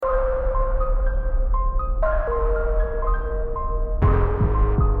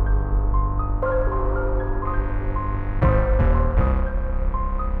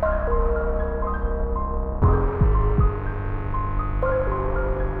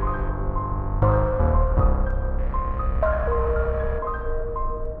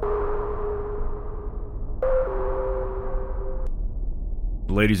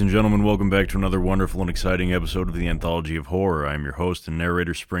Ladies and gentlemen, welcome back to another wonderful and exciting episode of the Anthology of Horror. I'm your host and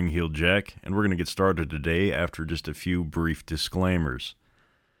narrator, Spring-Heeled Jack, and we're going to get started today after just a few brief disclaimers.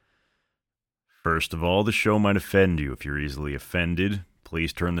 First of all, the show might offend you. If you're easily offended,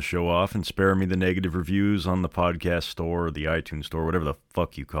 please turn the show off and spare me the negative reviews on the podcast store or the iTunes store, whatever the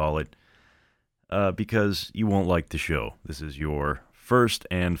fuck you call it, because you won't like the show. This is your first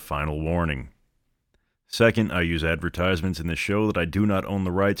and final warning. Second, I use advertisements in this show that I do not own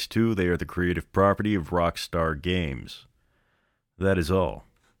the rights to. They are the creative property of Rockstar Games. That is all.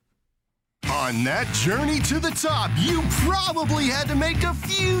 On that journey to the top, you probably had to make a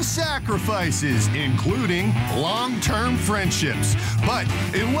few sacrifices, including long-term friendships. But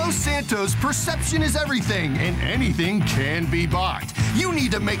in Los Santos, perception is everything, and anything can be bought. You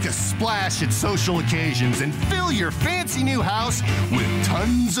need to make a splash at social occasions and fill your fancy new house with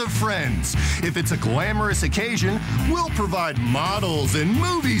tons of friends. If it's a glamorous occasion, we'll provide models and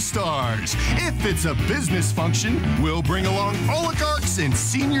movie stars. If it's a business function, we'll bring along oligarchs and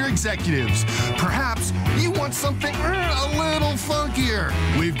senior executives. Perhaps you want something a little funkier.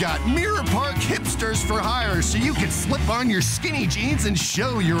 We've got Mirror Park hipsters for hire so you can slip on your skinny jeans and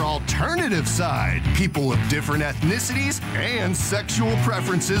show your alternative side. People of different ethnicities and sexual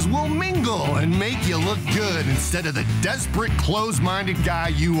preferences will mingle and make you look good instead of the desperate, close-minded guy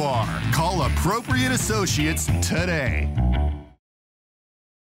you are. Call Appropriate Associates today.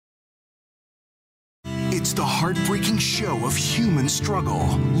 It's the heartbreaking show of human struggle,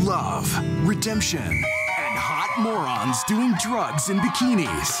 love, redemption, and hot morons doing drugs in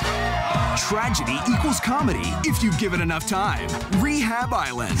bikinis. Tragedy equals comedy if you give it enough time. Rehab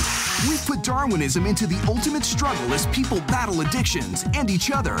Island. We've put Darwinism into the ultimate struggle as people battle addictions and each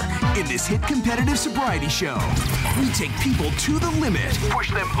other in this hit competitive sobriety show. We take people to the limit,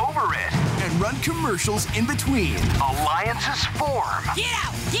 push them over it, and run commercials in between. Alliances form. Get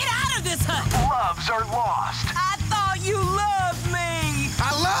out! Get out of this hut! Loves are lost. I thought you loved me!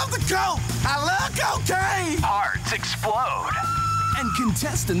 I love the coke! I love cocaine! Hearts explode. And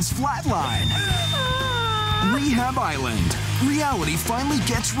contestants flatline. Rehab Island. Reality finally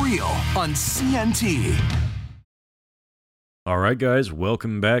gets real on CNT. Alright guys,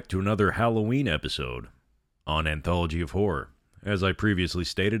 welcome back to another Halloween episode on Anthology of Horror. As I previously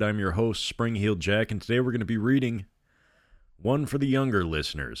stated, I'm your host, Spring-Heeled Jack, and today we're going to be reading one for the younger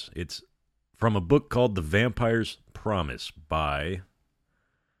listeners. It's from a book called The Vampire's Promise by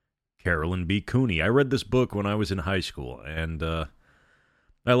Carolyn B. Cooney. I read this book when I was in high school, and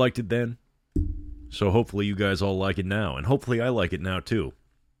I liked it then. So hopefully you guys all like it now, and hopefully I like it now too.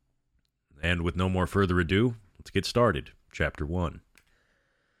 And with no more further ado, let's get started. Chapter 1.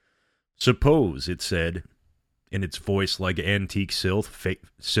 Suppose, it said, in its voice like antique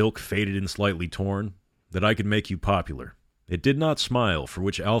silk faded and slightly torn, that I could make you popular. It did not smile, for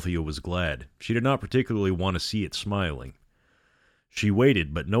which Althea was glad. She did not particularly want to see it smiling. She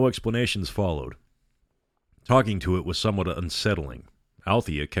waited, but no explanations followed. Talking to it was somewhat unsettling.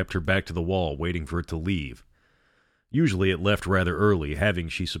 Althea kept her back to the wall, waiting for it to leave. Usually it left rather early, having,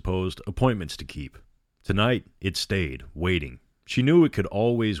 she supposed, appointments to keep. Tonight, it stayed, waiting. She knew it could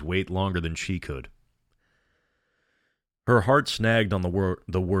always wait longer than she could. Her heart snagged on the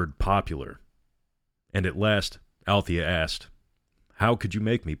word popular. And at last, Althea asked, "How could you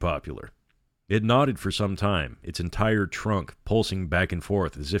make me popular?" It nodded for some time, its entire trunk pulsing back and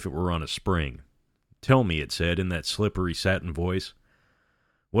forth as if it were on a spring. "Tell me," it said in that slippery satin voice,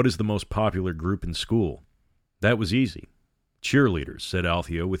 "what is the most popular group in school?" That was easy. "Cheerleaders," said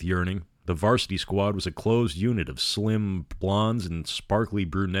Althea with yearning. The varsity squad was a closed unit of slim blondes and sparkly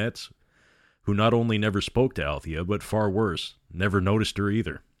brunettes who not only never spoke to Althea, but far worse, never noticed her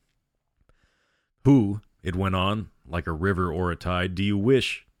either. "Who," it went on, like a river or a tide, "do you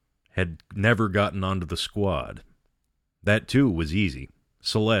wish had never gotten onto the squad?" That, too, was easy.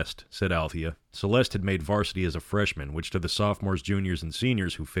 "Celeste," said Althea. Celeste had made varsity as a freshman, which to the sophomores, juniors, and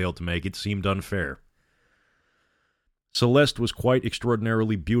seniors who failed to make it seemed unfair. Celeste was quite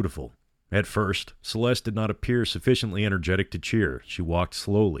extraordinarily beautiful. At first, Celeste did not appear sufficiently energetic to cheer. She walked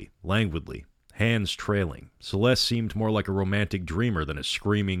slowly, languidly, hands trailing. Celeste seemed more like a romantic dreamer than a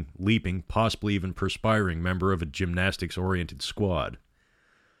screaming, leaping, possibly even perspiring member of a gymnastics-oriented squad.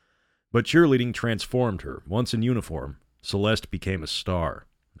 But cheerleading transformed her. Once in uniform, Celeste became a star.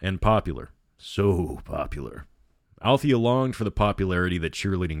 And popular. So popular. Althea longed for the popularity that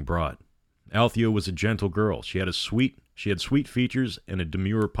cheerleading brought. Althea was a gentle girl. She had sweet features and a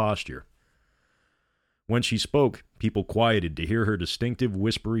demure posture. When she spoke, people quieted to hear her distinctive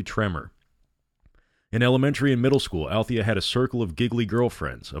whispery tremor. In elementary and middle school, Althea had a circle of giggly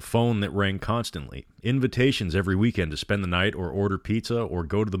girlfriends, a phone that rang constantly, invitations every weekend to spend the night or order pizza or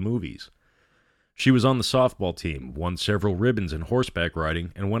go to the movies. She was on the softball team, won several ribbons in horseback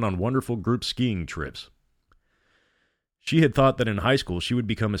riding, and went on wonderful group skiing trips. She had thought that in high school she would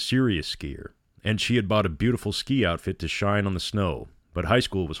become a serious skier, and she had bought a beautiful ski outfit to shine on the snow, but high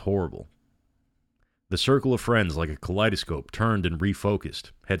school was horrible. The circle of friends, like a kaleidoscope, turned and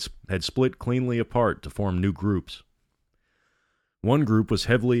refocused, had split cleanly apart to form new groups. One group was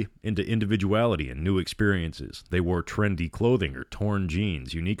heavily into individuality and new experiences. They wore trendy clothing or torn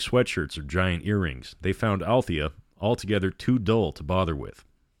jeans, unique sweatshirts or giant earrings. They found Althea altogether too dull to bother with.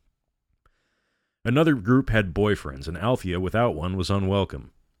 Another group had boyfriends, and Althea, without one, was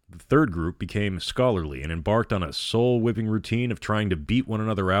unwelcome. The third group became scholarly and embarked on a soul-whipping routine of trying to beat one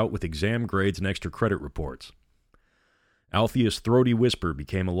another out with exam grades and extra credit reports. Althea's throaty whisper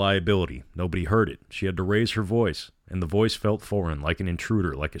became a liability. Nobody heard it. She had to raise her voice, and the voice felt foreign, like an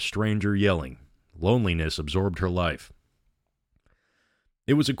intruder, like a stranger yelling. Loneliness absorbed her life.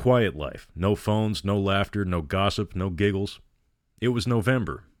 It was a quiet life. No phones, no laughter, no gossip, no giggles. It was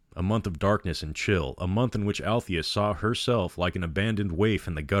November. A month of darkness and chill, a month in which Althea saw herself like an abandoned waif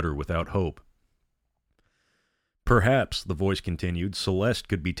in the gutter without hope. Perhaps, the voice continued, Celeste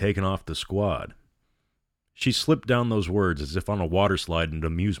could be taken off the squad. She slipped down those words as if on a water slide in an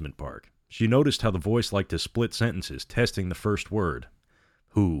amusement park. She noticed how the voice liked to split sentences, testing the first word.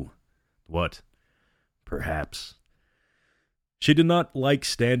 Who? What? Perhaps. She did not like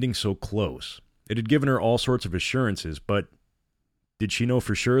standing so close. It had given her all sorts of assurances, but did she know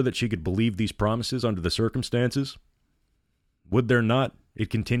for sure that she could believe these promises under the circumstances? Would there not,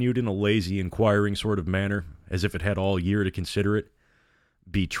 it continued in a lazy, inquiring sort of manner, as if it had all year to consider it,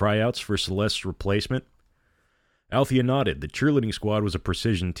 be tryouts for Celeste's replacement? Althea nodded. The cheerleading squad was a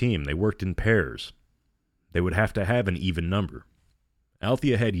precision team. They worked in pairs. They would have to have an even number.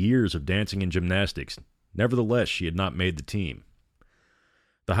 Althea had years of dancing and gymnastics. Nevertheless, she had not made the team.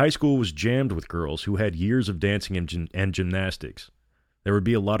 The high school was jammed with girls who had years of dancing and gymnastics. There would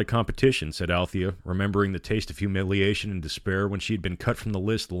be a lot of competition, said Althea, remembering the taste of humiliation and despair when she had been cut from the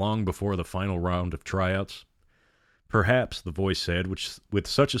list long before the final round of tryouts. Perhaps, the voice said, with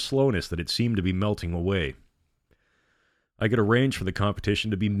such a slowness that it seemed to be melting away. I could arrange for the competition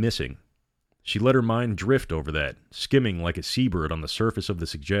to be missing. She let her mind drift over that, skimming like a seabird on the surface of the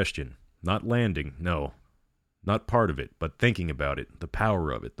suggestion. Not landing, no. Not part of it, but thinking about it, the power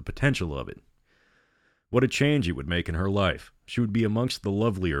of it, the potential of it. What a change it would make in her life. She would be amongst the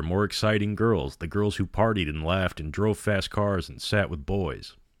lovelier, more exciting girls, the girls who partied and laughed and drove fast cars and sat with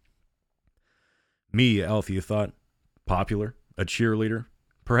boys. Me, Althea thought. Popular? A cheerleader?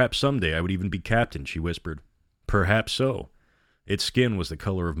 Perhaps someday I would even be captain, she whispered. Perhaps so. Its skin was the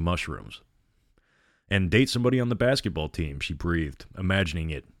color of mushrooms. And date somebody on the basketball team, she breathed, imagining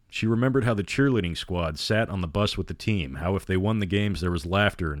it. She remembered how the cheerleading squad sat on the bus with the team, how if they won the games there was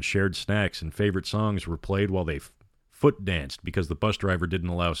laughter and shared snacks and favorite songs were played while they foot danced because the bus driver didn't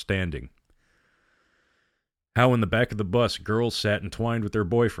allow standing. How in the back of the bus girls sat entwined with their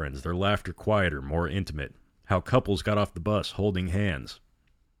boyfriends, their laughter quieter, more intimate. How couples got off the bus holding hands.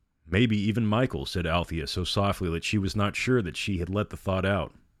 Maybe even Michael, said Althea so softly that she was not sure that she had let the thought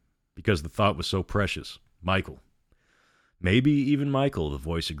out, because the thought was so precious. Michael. Maybe even Michael, the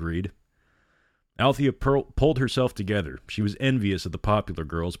voice agreed. Althea pulled herself together. She was envious of the popular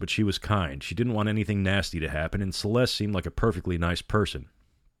girls, but she was kind. She didn't want anything nasty to happen, and Celeste seemed like a perfectly nice person.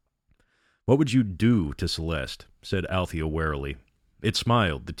 What would you do to Celeste? Said Althea warily. It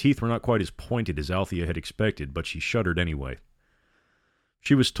smiled. The teeth were not quite as pointed as Althea had expected, but she shuddered anyway.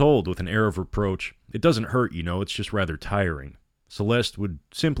 She was told with an air of reproach, It doesn't hurt, you know, it's just rather tiring. Celeste would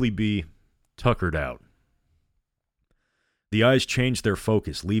simply be tuckered out. The eyes changed their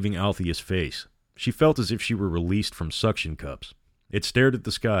focus, leaving Althea's face. She felt as if she were released from suction cups. It stared at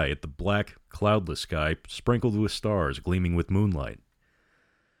the sky, at the black, cloudless sky, sprinkled with stars, gleaming with moonlight.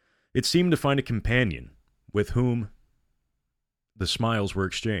 It seemed to find a companion, with whom the smiles were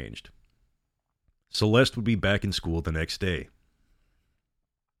exchanged. Celeste would be back in school the next day.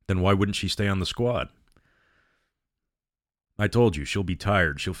 Then why wouldn't she stay on the squad? I told you, she'll be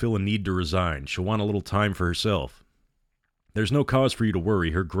tired. She'll feel a need to resign. She'll want a little time for herself. There's no cause for you to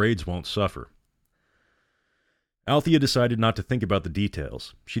worry. Her grades won't suffer. Althea decided not to think about the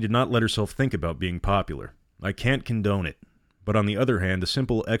details. She did not let herself think about being popular. I can't condone it. But on the other hand, a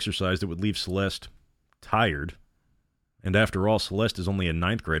simple exercise that would leave Celeste tired. And after all, Celeste is only a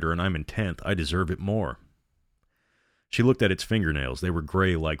 9th grader and I'm in 10th. I deserve it more. She looked at its fingernails. They were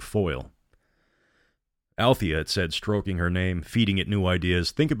gray like foil. Althea, it said, stroking her name, feeding it new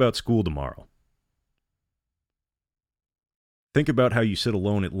ideas, think about school tomorrow. Think about how you sit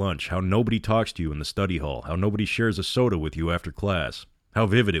alone at lunch, how nobody talks to you in the study hall, how nobody shares a soda with you after class, how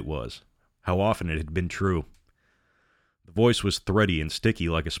vivid it was, how often it had been true. The voice was thready and sticky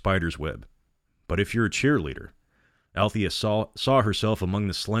like a spider's web. But if you're a cheerleader, Althea saw herself among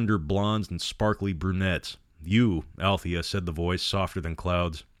the slender blondes and sparkly brunettes. You, Althea, said the voice, softer than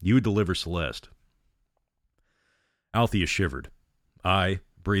clouds, you deliver Celeste. Althea shivered. I,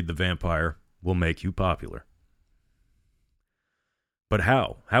 breathed the vampire, will make you popular. But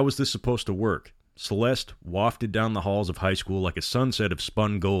how? How was this supposed to work? Celeste wafted down the halls of high school like a sunset of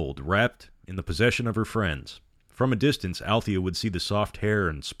spun gold, wrapped in the possession of her friends. From a distance, Althea would see the soft hair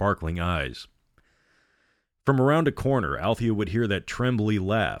and sparkling eyes. From around a corner, Althea would hear that trembly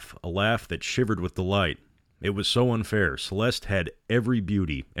laugh, a laugh that shivered with delight. It was so unfair. Celeste had every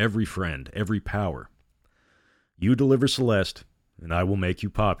beauty, every friend, every power. You deliver Celeste, and I will make you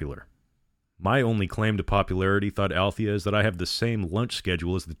popular. My only claim to popularity, thought Althea, is that I have the same lunch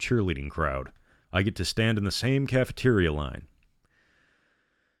schedule as the cheerleading crowd. I get to stand in the same cafeteria line.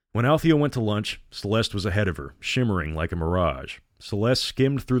 When Althea went to lunch, Celeste was ahead of her, shimmering like a mirage. Celeste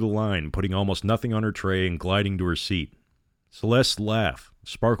skimmed through the line, putting almost nothing on her tray and gliding to her seat. Celeste's laugh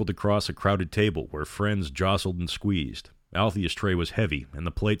sparkled across a crowded table where friends jostled and squeezed. Althea's tray was heavy, and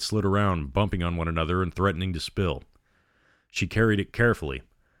the plates slid around, bumping on one another and threatening to spill. She carried it carefully,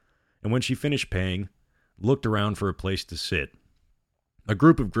 and when she finished paying, looked around for a place to sit. A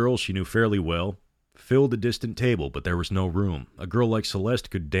group of girls she knew fairly well filled a distant table, but there was no room. A girl like Celeste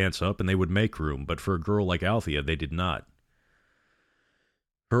could dance up, and they would make room, but for a girl like Althea, they did not.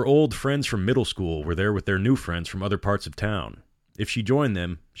 Her old friends from middle school were there with their new friends from other parts of town. If she joined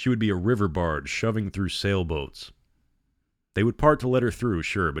them, she would be a river barge shoving through sailboats. They would part to let her through,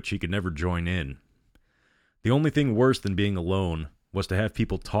 sure, but she could never join in. The only thing worse than being alone was to have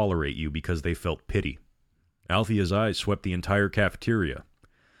people tolerate you because they felt pity. Althea's eyes swept the entire cafeteria,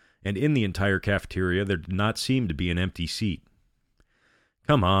 and in the entire cafeteria there did not seem to be an empty seat.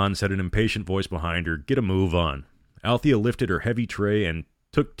 "Come on," said an impatient voice behind her. "Get a move on." Althea lifted her heavy tray and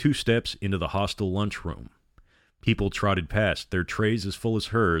took 2 steps into the hostel lunchroom. People trotted past, their trays as full as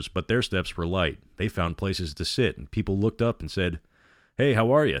hers, but their steps were light. They found places to sit, and people looked up and said, "Hey,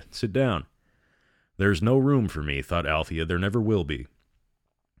 how are you? Sit down." There's no room for me, thought Althea. There never will be.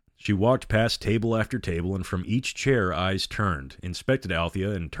 She walked past table after table, and from each chair eyes turned, inspected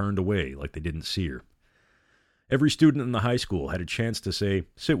Althea, and turned away like they didn't see her. Every student in the high school had a chance to say,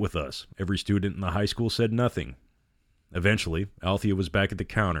 "Sit with us." Every student in the high school said nothing. Eventually, Althea was back at the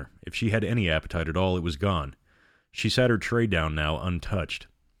counter. If she had any appetite at all, it was gone. She sat her tray down now, untouched.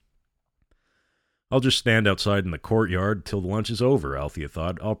 "I'll just stand outside in the courtyard till the lunch is over," Althea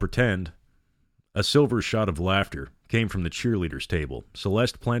thought. "I'll pretend." A silver shot of laughter came from the cheerleaders' table.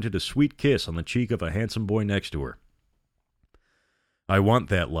 Celeste planted a sweet kiss on the cheek of a handsome boy next to her. I want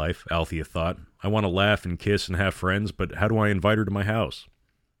that life, Althea thought. I want to laugh and kiss and have friends, but how do I invite her to my house?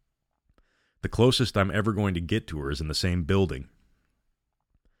 The closest I'm ever going to get to her is in the same building.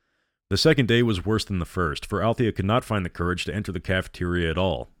 The second day was worse than the first, for Althea could not find the courage to enter the cafeteria at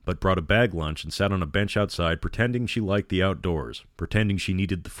all, but brought a bag lunch and sat on a bench outside pretending she liked the outdoors, pretending she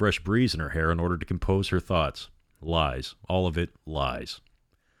needed the fresh breeze in her hair in order to compose her thoughts. Lies. All of it lies.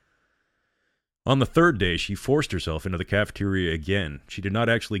 On the third day, she forced herself into the cafeteria again. She did not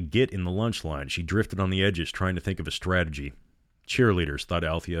actually get in the lunch line. She drifted on the edges, trying to think of a strategy. Cheerleaders, thought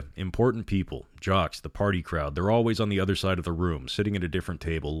Althea. Important people. Jocks, the party crowd. They're always on the other side of the room, sitting at a different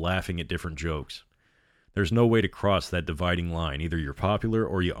table, laughing at different jokes. There's no way to cross that dividing line. Either you're popular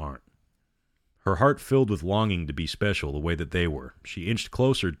or you aren't. Her heart filled with longing to be special the way that they were. She inched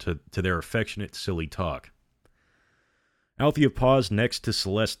closer to their affectionate, silly talk. Althea paused next to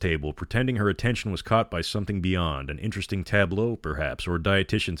Celeste's table, pretending her attention was caught by something beyond, an interesting tableau, perhaps, or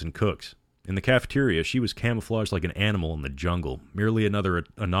dietitians and cooks. In the cafeteria, she was camouflaged like an animal in the jungle, merely another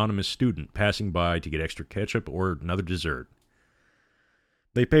anonymous student passing by to get extra ketchup or another dessert.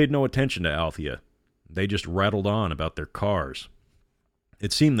 They paid no attention to Althea. They just rattled on about their cars.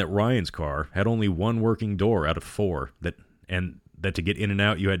 It seemed that Ryan's car had only one working door out of 4, and that to get in and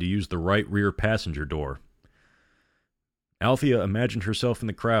out you had to use the right rear passenger door. Althea imagined herself in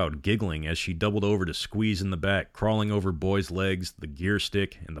the crowd, giggling as she doubled over to squeeze in the back, crawling over boys' legs, the gear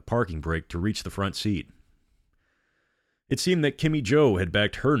stick, and the parking brake to reach the front seat. It seemed that Kimmy Jo had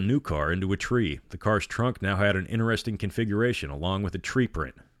backed her new car into a tree. The car's trunk now had an interesting configuration, along with a tree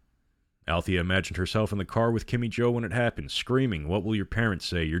print. Althea imagined herself in the car with Kimmy Jo when it happened, screaming, "What will your parents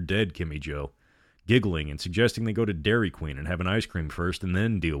say? You're dead, Kimmy Jo," giggling and suggesting they go to Dairy Queen and have an ice cream first and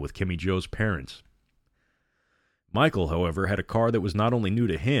then deal with Kimmy Jo's parents. Michael, however, had a car that was not only new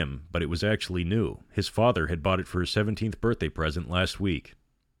to him, but it was actually new. His father had bought it for his 17th birthday present last week.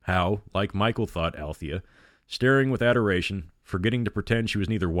 How, like Michael, thought Althea, staring with adoration, forgetting to pretend she was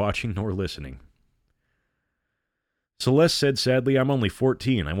neither watching nor listening. Celeste said sadly, "I'm only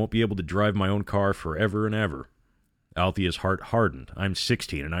 14. I won't be able to drive my own car forever and ever." Althea's heart hardened. "I'm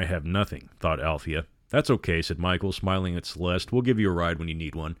 16 and I have nothing," thought Althea. "That's okay," said Michael, smiling at Celeste. "We'll give you a ride when you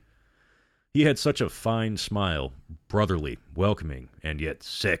need one." He had such a fine smile, brotherly, welcoming, and yet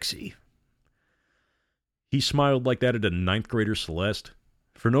sexy. He smiled like that at a ninth grader Celeste,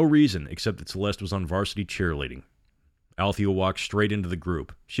 for no reason except that Celeste was on varsity cheerleading. Althea walked straight into the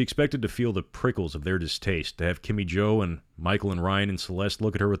group. She expected to feel the prickles of their distaste, to have Kimmy Joe and Michael and Ryan and Celeste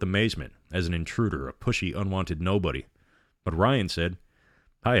look at her with amazement, as an intruder, a pushy, unwanted nobody. But Ryan said,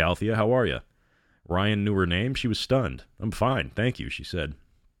 "Hi, Althea, how are you?" Ryan knew her name. She was stunned. "I'm fine, thank you," she said.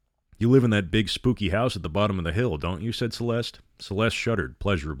 "You live in that big spooky house at the bottom of the hill, don't you?" said Celeste. Celeste shuddered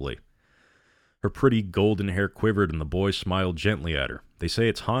pleasurably. Her pretty golden hair quivered and the boys smiled gently at her. "They say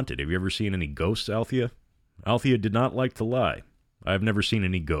it's haunted. Have you ever seen any ghosts, Althea?" Althea did not like to lie. "I have never seen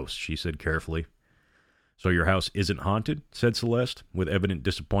any ghosts," she said carefully. "So your house isn't haunted?" said Celeste, with evident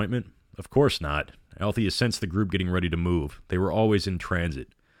disappointment. "Of course not." Althea sensed the group getting ready to move. They were always in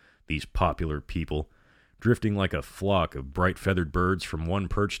transit. These popular people, drifting like a flock of bright-feathered birds from one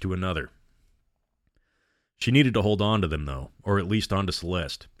perch to another. She needed to hold on to them, though, or at least on to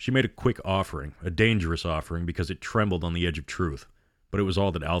Celeste. She made a quick offering, a dangerous offering because it trembled on the edge of truth, but it was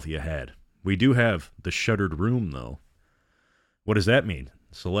all that Althea had. "We do have the shuttered room, though." "What does that mean?"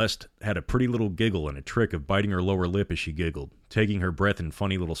 Celeste had a pretty little giggle and a trick of biting her lower lip as she giggled, taking her breath in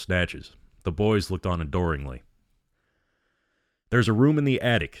funny little snatches. The boys looked on adoringly. "There's a room in the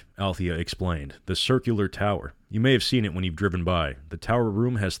attic," Althea explained, "the circular tower. You may have seen it when you've driven by. The tower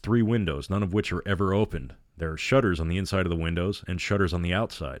room has 3 windows, none of which are ever opened. There are shutters on the inside of the windows and shutters on the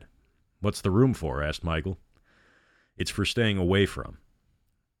outside." "What's the room for?" asked Michael. "It's for staying away from."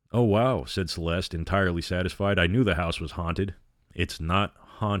 "Oh, wow," said Celeste, entirely satisfied. "I knew the house was haunted." "It's not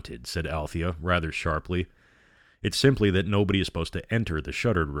haunted," said Althea, rather sharply. "It's simply that nobody is supposed to enter the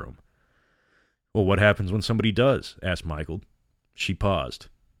shuttered room." "Well, what happens when somebody does?" asked Michael. She paused.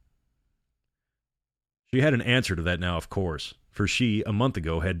 She had an answer to that now, of course, for she, a month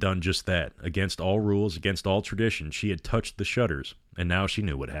ago, had done just that. Against all rules, against all tradition, she had touched the shutters, and now she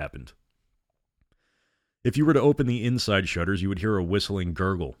knew what happened. If you were to open the inside shutters, you would hear a whistling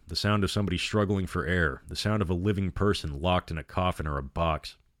gurgle, the sound of somebody struggling for air, the sound of a living person locked in a coffin or a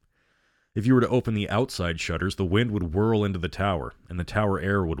box. If you were to open the outside shutters, the wind would whirl into the tower, and the tower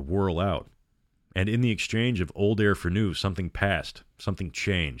air would whirl out. And in the exchange of old air for new, something passed, something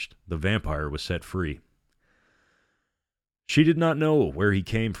changed. The vampire was set free. She did not know where he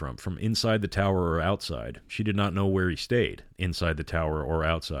came from inside the tower or outside. She did not know where he stayed, inside the tower or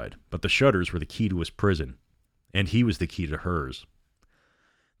outside. But the shutters were the key to his prison, and he was the key to hers.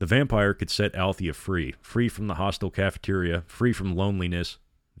 The vampire could set Althea free, free from the hostile cafeteria, free from loneliness.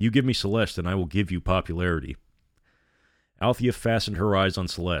 "You give me Celeste, and I will give you popularity." Althea fastened her eyes on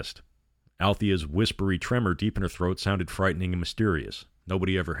Celeste. Althea's whispery tremor deep in her throat sounded frightening and mysterious.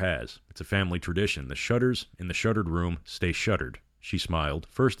 Nobody ever has. It's a family tradition. The shutters in the shuttered room stay shuttered. She smiled,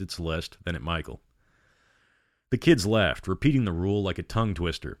 first at Celeste, then at Michael. The kids laughed, repeating the rule like a tongue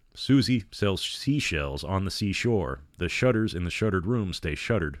twister. Susie sells seashells on the seashore. The shutters in the shuttered room stay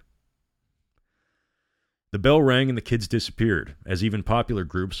shuttered. The bell rang and the kids disappeared, as even popular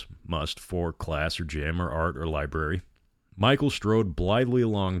groups must for class or gym or art or library. Michael strode blithely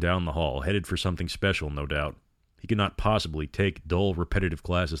along down the hall, headed for something special, no doubt. He could not possibly take dull, repetitive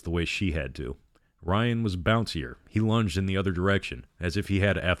classes the way she had to. Ryan was bouncier. He lunged in the other direction, as if he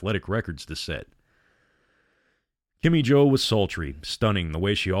had athletic records to set. Kimmy Joe was sultry, stunning the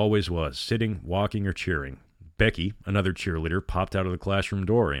way she always was, sitting, walking, or cheering. Becky, another cheerleader, popped out of the classroom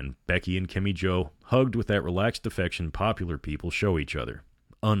door, and Becky and Kimmy Joe hugged with that relaxed affection popular people show each other.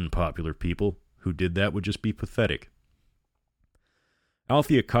 Unpopular people who did that would just be pathetic.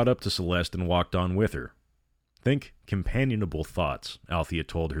 Althea caught up to Celeste and walked on with her. "Think companionable thoughts," Althea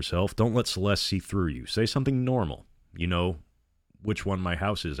told herself. "Don't let Celeste see through you. Say something normal. You know which one my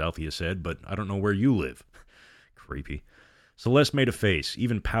house is," Althea said, "but I don't know where you live." Creepy. Celeste made a face.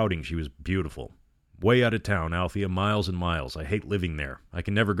 Even pouting, she was beautiful. "Way out of town, Althea, miles and miles. I hate living there. I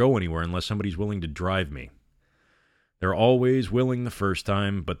can never go anywhere unless somebody's willing to drive me." "They're always willing the first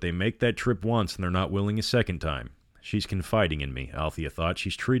time, but they make that trip once and they're not willing a second time. She's confiding in me," Althea thought.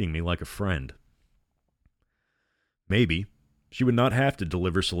 "She's treating me like a friend." Maybe she would not have to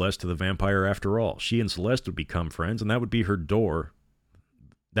deliver Celeste to the vampire after all. She and Celeste would become friends, and that would be her door.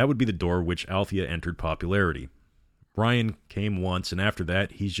 That would be the door which Althea entered popularity. Ryan came once, and after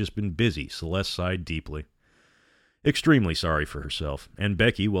that, he's just been busy. Celeste sighed deeply. Extremely sorry for herself. And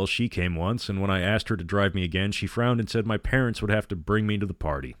Becky, well, she came once, and when I asked her to drive me again, she frowned and said my parents would have to bring me to the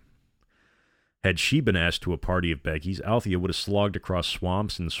party. Had she been asked to a party of Becky's, Althea would have slogged across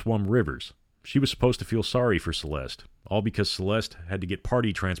swamps and swum rivers. She was supposed to feel sorry for Celeste, all because Celeste had to get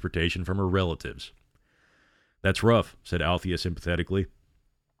party transportation from her relatives. That's rough, said Althea sympathetically.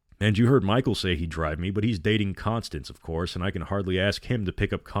 And you heard Michael say he'd drive me, but he's dating Constance, of course, and I can hardly ask him to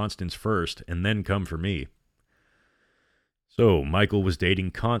pick up Constance first and then come for me. So, Michael was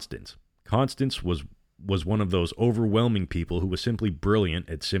dating Constance. Constance was one of those overwhelming people who was simply brilliant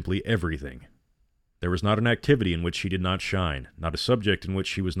at simply everything. There was not an activity in which she did not shine, not a subject in which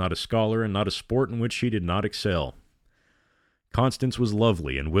she was not a scholar, and not a sport in which she did not excel. Constance was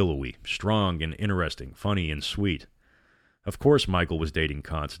lovely and willowy, strong and interesting, funny and sweet. Of course Michael was dating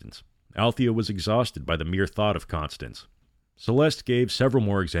Constance. Althea was exhausted by the mere thought of Constance. Celeste gave several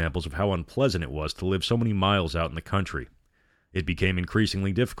more examples of how unpleasant it was to live so many miles out in the country. It became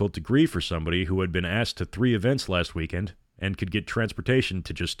increasingly difficult to grieve for somebody who had been asked to 3 events last weekend and could get transportation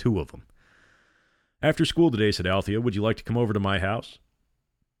to just 2 of them. After school today, said Althea, would you like to come over to my house?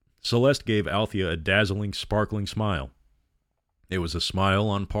 Celeste gave Althea a dazzling, sparkling smile. It was a smile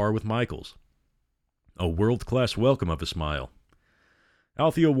on par with Michael's. A world-class welcome of a smile.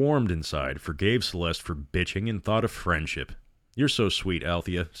 Althea warmed inside, forgave Celeste for bitching, and thought of friendship. You're so sweet,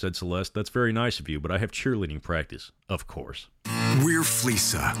 Althea, said Celeste. That's very nice of you, but I have cheerleading practice. Of course. We're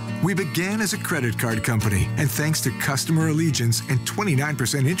Fleesa. We began as a credit card company, and thanks to customer allegiance and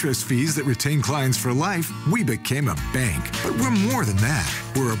 29% interest fees that retain clients for life, we became a bank. But we're more than that.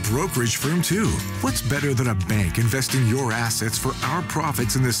 We're a brokerage firm, too. What's better than a bank investing your assets for our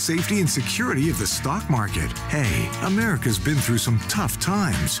profits in the safety and security of the stock market? Hey, America's been through some tough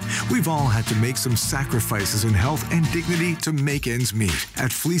times. We've all had to make some sacrifices in health and dignity to make ends meet.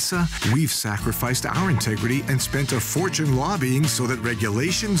 At Fleesa, we've sacrificed our integrity and spent a fortune lobbying so that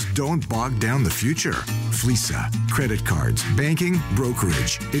regulations don't bog down the future. Fleesa, credit cards, banking,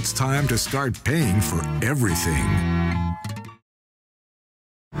 brokerage. It's time to start paying for everything.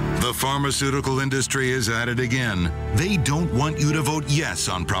 The pharmaceutical industry is at it again. They don't want you to vote yes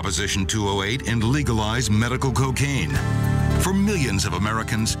on Proposition 208 and legalize medical cocaine. For millions of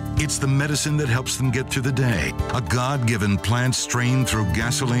Americans, it's the medicine that helps them get through the day. A God-given plant strained through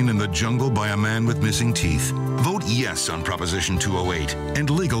gasoline in the jungle by a man with missing teeth. Vote yes on Proposition 208 and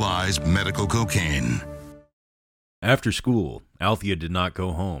legalize medical cocaine. After school, Althea did not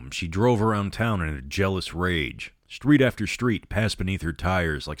go home. She drove around town in a jealous rage. Street after street passed beneath her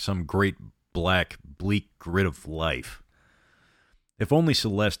tires like some great, black, bleak grid of life. If only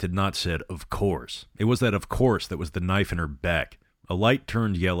Celeste had not said, of course. It was that of course that was the knife in her back. A light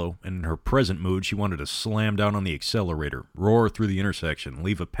turned yellow, and in her present mood she wanted to slam down on the accelerator, roar through the intersection,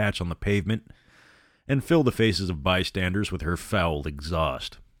 leave a patch on the pavement, and fill the faces of bystanders with her foul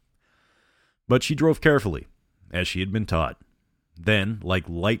exhaust. But she drove carefully, as she had been taught. Then, like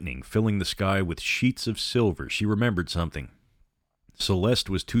lightning filling the sky with sheets of silver, she remembered something. Celeste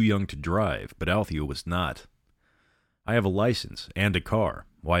was too young to drive, but Althea was not. I have a license and a car.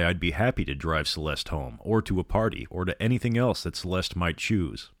 Why, I'd be happy to drive Celeste home, or to a party, or to anything else that Celeste might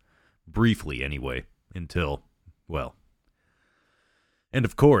choose. Briefly, anyway, until, well. And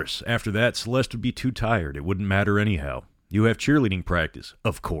of course, after that, Celeste would be too tired. It wouldn't matter anyhow. You have cheerleading practice,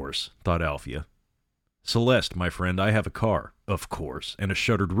 of course, thought Althea. Celeste, my friend, I have a car, of course, and a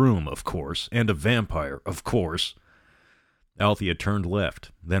shuttered room, of course, and a vampire, of course. Althea turned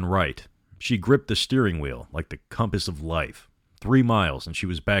left, then right. She gripped the steering wheel like the compass of life. 3 miles, and she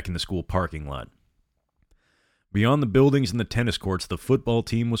was back in the school parking lot. Beyond the buildings and the tennis courts, the football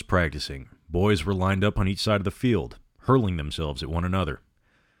team was practicing. Boys were lined up on each side of the field, hurling themselves at one another.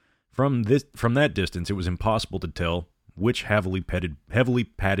 From that distance, it was impossible to tell which heavily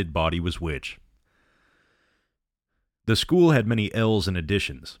padded body was which. The school had many L's and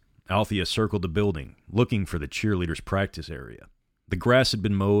additions. Althea circled the building, looking for the cheerleaders' practice area. The grass had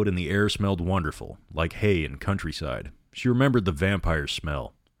been mowed and the air smelled wonderful, like hay and countryside. She remembered the vampire's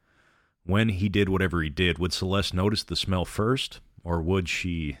smell. When he did whatever he did, would Celeste notice the smell first, or would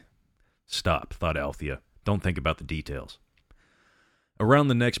she... Stop, thought Althea. Don't think about the details. Around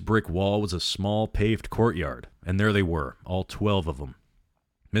the next brick wall was a small paved courtyard, and there they were, all 12 of them.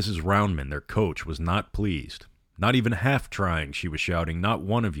 Mrs. Roundman, their coach, was not pleased. Not even half trying, she was shouting. Not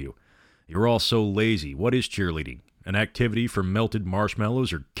one of you. You're all so lazy. What is cheerleading? An activity for melted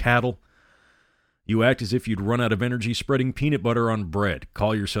marshmallows or cattle? You act as if you'd run out of energy spreading peanut butter on bread.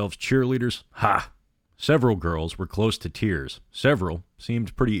 Call yourselves cheerleaders? Ha! Several girls were close to tears. Several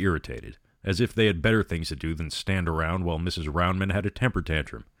seemed pretty irritated. as if they had better things to do than stand around while Mrs. Roundman had a temper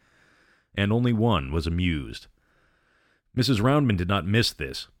tantrum. And only one was amused. Mrs. Roundman did not miss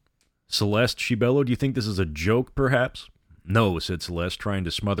this. "Celeste," she bellowed, "you think this is a joke, perhaps?" "No," said Celeste, trying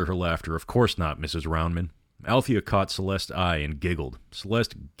to smother her laughter. "Of course not, Mrs. Roundman." Althea caught Celeste's eye and giggled.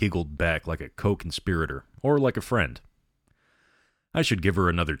 Celeste giggled back like a co-conspirator, or like a friend. I should give her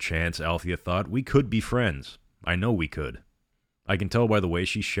another chance, Althea thought. We could be friends. I know we could. I can tell by the way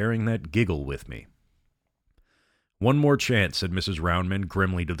she's sharing that giggle with me. "One more chance," said Mrs. Roundman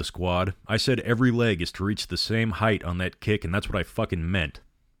grimly to the squad. "I said every leg is to reach the same height on that kick, and that's what I fucking meant."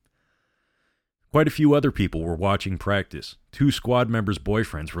 Quite a few other people were watching practice. 2 squad members'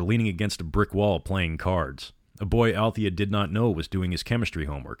 boyfriends were leaning against a brick wall playing cards. A boy Althea did not know was doing his chemistry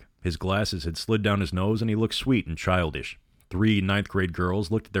homework. His glasses had slid down his nose, and he looked sweet and childish. 3 ninth-grade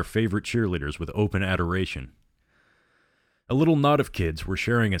girls looked at their favorite cheerleaders with open adoration. A little knot of kids were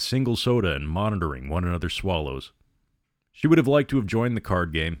sharing a single soda and monitoring one another's swallows. She would have liked to have joined the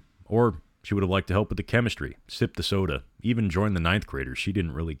card game, or she would have liked to help with the chemistry, sip the soda, even join the 9th graders. She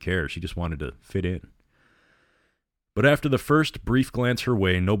didn't really care. She just wanted to fit in. But after the first brief glance her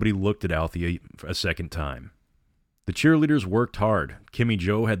way, nobody looked at Althea a second time. The cheerleaders worked hard. Kimmy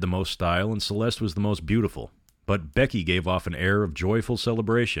Jo had the most style, and Celeste was the most beautiful. But Becky gave off an air of joyful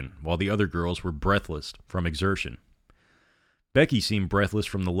celebration, while the other girls were breathless from exertion. Becky seemed breathless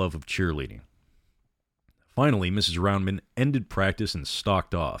from the love of cheerleading. Finally, Mrs. Roundman ended practice and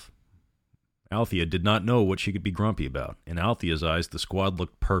stalked off. Althea did not know what she could be grumpy about. In Althea's eyes, the squad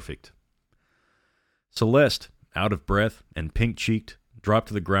looked perfect. Celeste, out of breath and pink-cheeked, dropped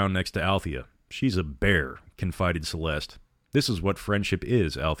to the ground next to Althea. "She's a bear," confided Celeste. This is what friendship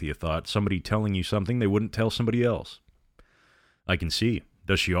is, Althea thought, somebody telling you something they wouldn't tell somebody else. "I can see.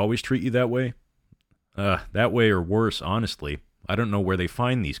 Does she always treat you that way?" That way or worse, honestly. I don't know where they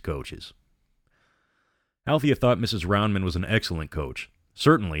find these coaches." Althea thought Mrs. Roundman was an excellent coach.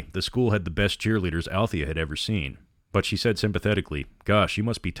 Certainly, the school had the best cheerleaders Althea had ever seen. But she said sympathetically, "Gosh, you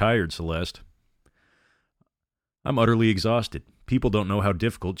must be tired, Celeste." "I'm utterly exhausted. People don't know how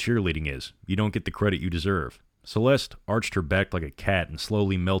difficult cheerleading is. You don't get the credit you deserve." Celeste arched her back like a cat and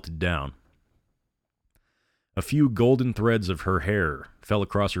slowly melted down. A few golden threads of her hair fell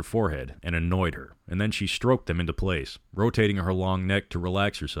across her forehead and annoyed her, and then she stroked them into place, rotating her long neck to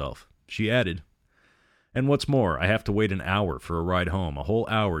relax herself. She added, "And what's more, I have to wait an hour for a ride home, a whole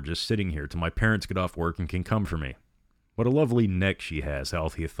hour just sitting here till my parents get off work and can come for me." What a lovely neck she has,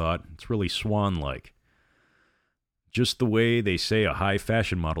 Althea thought. It's really swan-like. Just the way they say a high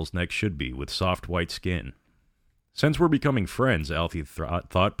fashion model's neck should be, with soft white skin. Since we're becoming friends, Althea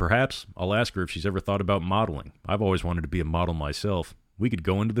thought, perhaps I'll ask her if she's ever thought about modeling. I've always wanted to be a model myself. We could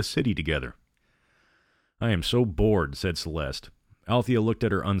go into the city together. "I am so bored," said Celeste. Althea looked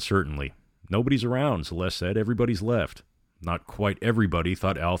at her uncertainly. "Nobody's around," Celeste said. "Everybody's left." "Not quite everybody,"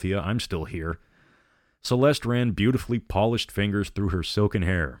 thought Althea. "I'm still here." Celeste ran beautifully polished fingers through her silken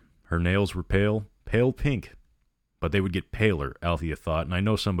hair. Her nails were pale pink. But they would get paler, Althea thought, and I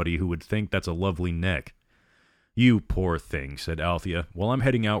know somebody who would think that's a lovely neck. "You poor thing," said Althea. "Well, I'm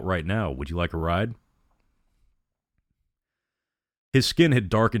heading out right now. Would you like a ride?" His skin had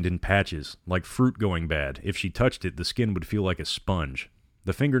darkened in patches, like fruit going bad. If she touched it, the skin would feel like a sponge.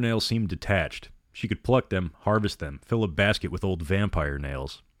 The fingernails seemed detached. She could pluck them, harvest them, fill a basket with old vampire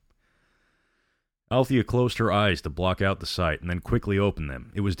nails. Althea closed her eyes to block out the sight and then quickly opened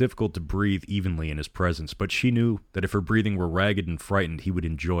them. It was difficult to breathe evenly in his presence, but she knew that if her breathing were ragged and frightened, he would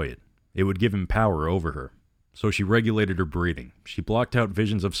enjoy it. It would give him power over her. So she regulated her breathing. She blocked out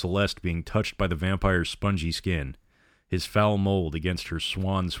visions of Celeste being touched by the vampire's spongy skin, his foul mold against her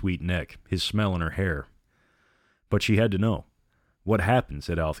swan-sweet neck, his smell in her hair. But she had to know. "What happened?"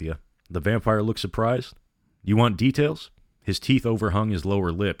 said Althea. The vampire looked surprised. "You want details?" His teeth overhung his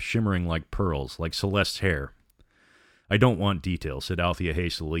lower lip, shimmering like pearls, like Celeste's hair. "I don't want details," said Althea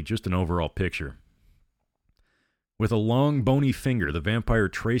hastily, "just an overall picture." With a long, bony finger, the vampire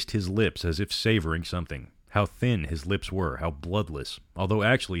traced his lips as if savoring something. How thin his lips were, how bloodless, although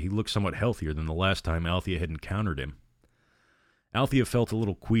actually he looked somewhat healthier than the last time Althea had encountered him. Althea felt a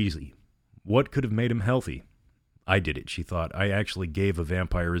little queasy. What could have made him healthy? I did it, she thought. I actually gave a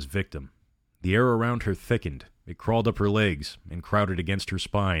vampire his victim. The air around her thickened. It crawled up her legs and crowded against her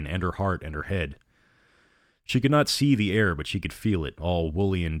spine and her heart and her head. She could not see the air, but she could feel it, all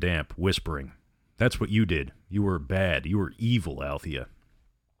woolly and damp, whispering. "That's what you did. You were bad. You were evil, Althea."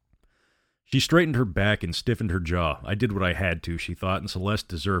 She straightened her back and stiffened her jaw. I did what I had to, she thought, and Celeste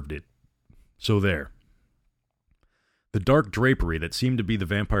deserved it. So there. The dark drapery that seemed to be the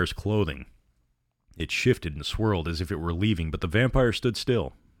vampire's clothing. It shifted and swirled as if it were leaving, but the vampire stood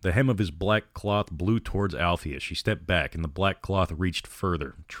still. The hem of his black cloth blew towards Althea. She stepped back, and the black cloth reached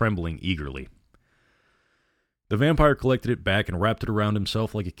further, trembling eagerly. The vampire collected it back and wrapped it around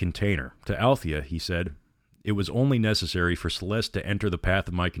himself like a container. To Althea, he said, "It was only necessary for Celeste to enter the path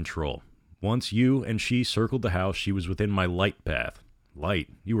of my control. Once you and she circled the house, she was within my light path. Light?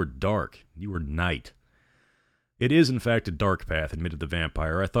 You were dark. You were night." "It is, in fact, a dark path," admitted the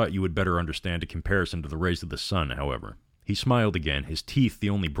vampire. "I thought you would better understand a comparison to the rays of the sun, however." He smiled again, his teeth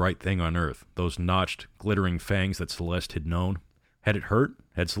the only bright thing on earth, those notched, glittering fangs that Celeste had known. Had it hurt?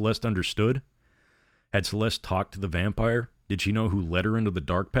 Had Celeste understood? Had Celeste talked to the vampire? Did she know who led her into the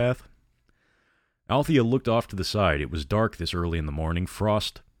dark path? Althea looked off to the side. It was dark this early in the morning.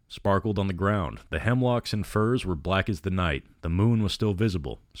 Frost sparkled on the ground. The hemlocks and firs were black as the night. The moon was still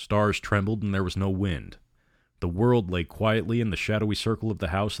visible. Stars trembled, and there was no wind. The world lay quietly in the shadowy circle of the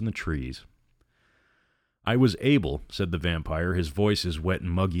house and the trees. "I was able," said the vampire, his voice as wet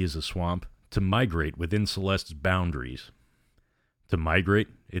and muggy as a swamp, "to migrate within Celeste's boundaries." To migrate?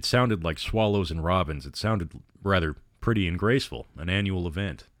 It sounded like swallows and robins. It sounded rather pretty and graceful, an annual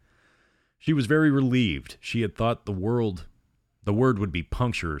event. She was very relieved. She had thought the word would be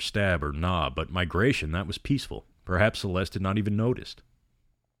puncture or stab or gnaw, but migration, that was peaceful. Perhaps Celeste had not even noticed.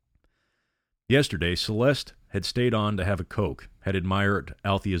 Yesterday, Celeste had stayed on to have a Coke, had admired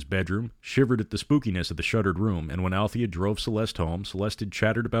Althea's bedroom, shivered at the spookiness of the shuttered room, and when Althea drove Celeste home, Celeste had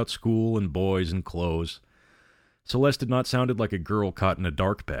chattered about school and boys and clothes. Celeste had not sounded like a girl caught in a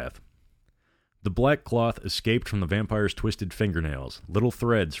dark path. The black cloth escaped from the vampire's twisted fingernails. Little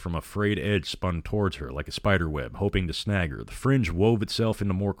threads from a frayed edge spun towards her like a spider web, hoping to snag her. The fringe wove itself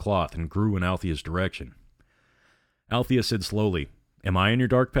into more cloth and grew in Althea's direction. Althea said slowly, "Am I in your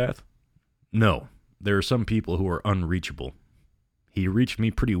dark path?" "No. There are some people who are unreachable." "He reached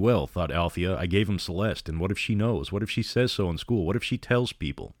me pretty well," thought Althea. "I gave him Celeste, and what if she knows? What if she says so in school? What if she tells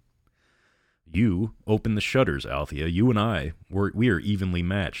people?" "You open the shutters, Althea. You and I, we are evenly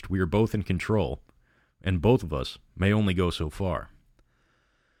matched. We are both in control, and both of us may only go so far."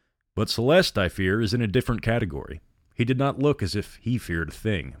 But Celeste, I fear, is in a different category. He did not look as if he feared a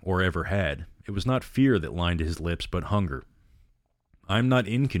thing, or ever had. It was not fear that lined his lips, but hunger. "I'm not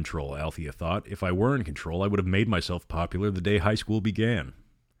in control," Althea thought. "If I were in control, I would have made myself popular the day high school began."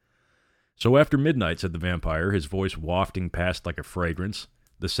 "So after midnight," said the vampire, his voice wafting past like a fragrance,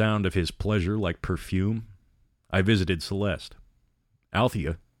 the sound of his pleasure like perfume, "I visited Celeste."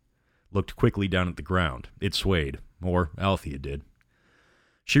 Althea looked quickly down at the ground. It swayed, or Althea did.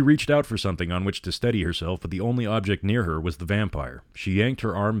 She reached out for something on which to steady herself, but the only object near her was the vampire. She yanked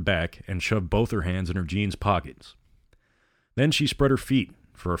her arm back and shoved both her hands in her jeans pockets. Then she spread her feet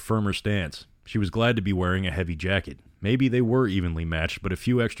for a firmer stance. She was glad to be wearing a heavy jacket. Maybe they were evenly matched, but a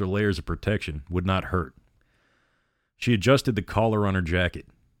few extra layers of protection would not hurt. She adjusted the collar on her jacket,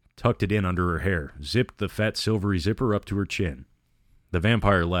 tucked it in under her hair, zipped the fat silvery zipper up to her chin. The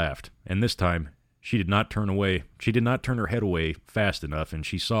vampire laughed, and this time she did not turn her head away fast enough, and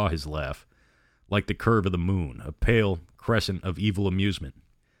she saw his laugh, like the curve of the moon, a pale crescent of evil amusement.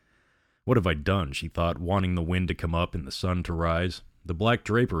 "What have I done?" she thought, wanting the wind to come up and the sun to rise. The black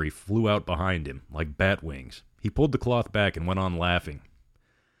drapery flew out behind him, like bat wings. He pulled the cloth back and went on laughing.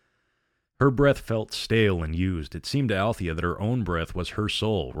 Her breath felt stale and used. It seemed to Althea that her own breath was her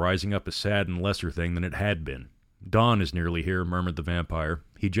soul, rising up a sad and lesser thing than it had been. "Dawn is nearly here," murmured the vampire.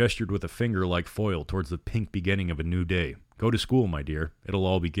 He gestured with a finger like foil towards the pink beginning of a new day. "Go to school, my dear. It'll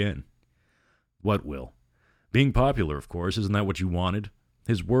all begin." "What will?" "Being popular, of course. Isn't that what you wanted?"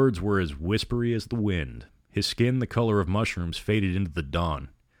 His words were as whispery as the wind. His skin, the color of mushrooms, faded into the dawn.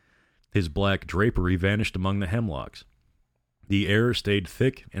 His black drapery vanished among the hemlocks. The air stayed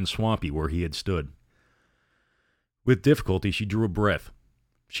thick and swampy where he had stood. With difficulty, she drew a breath.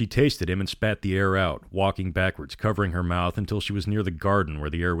 She tasted him and spat the air out, walking backwards, covering her mouth until she was near the garden where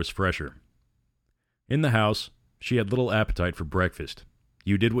the air was fresher. In the house, she had little appetite for breakfast.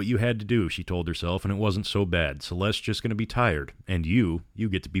 You did what you had to do, she told herself, and it wasn't so bad. Celeste's just going to be tired, and you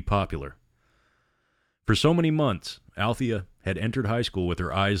get to be popular. For so many months, Althea had entered high school with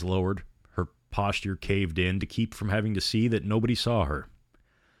her eyes lowered, her posture caved in to keep from having to see that nobody saw her.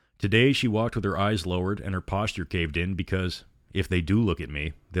 Today she walked with her eyes lowered and her posture caved in because, if they do look at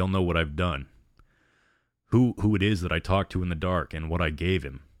me, they'll know what I've done. Who it is that I talked to in the dark, and what I gave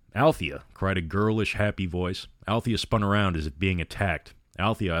him. "Althea!" cried a girlish, happy voice. Althea spun around as if being attacked.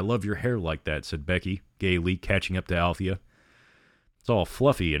 "Althea, I love your hair like that," said Becky, gaily, catching up to Althea. "It's all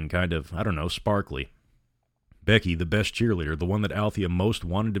fluffy and kind of, sparkly." Becky, the best cheerleader, the one that Althea most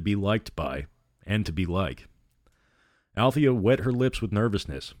wanted to be liked by, and to be like. Althea wet her lips with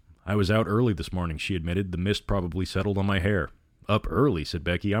nervousness. "I was out early this morning," she admitted. "The mist probably settled on my hair." Up early, said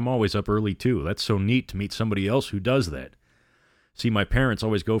Becky. I'm always up early, too. That's so neat to meet somebody else who does that. See, my parents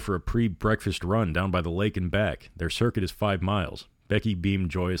always go for a pre-breakfast run down by the lake and back. Their circuit is 5 miles. Becky beamed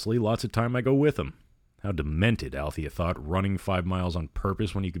joyously. Lots of time I go with them. How demented, Althea thought, running 5 miles on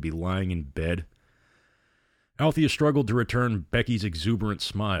purpose when you could be lying in bed. Althea struggled to return Becky's exuberant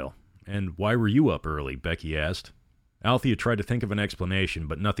smile. And why were you up early? Becky asked. Althea tried to think of an explanation,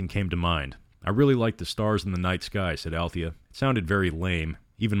 but nothing came to mind. I really like the stars in the night sky, said Althea. It sounded very lame,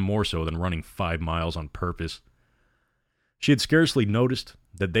 even more so than running 5 miles on purpose. She had scarcely noticed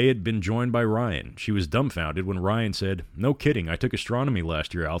that they had been joined by Ryan. She was dumbfounded when Ryan said, No kidding, I took astronomy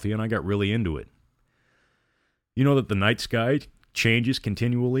last year, Althea, and I got really into it. You know that the night sky changes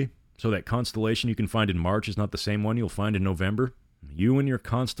continually, so that constellation you can find in March is not the same one you'll find in November? You and your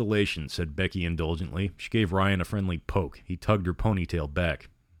constellation, said Becky indulgently. She gave Ryan a friendly poke. He tugged her ponytail back.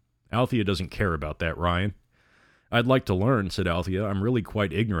 Althea doesn't care about that, Ryan. I'd like to learn, said Althea. I'm really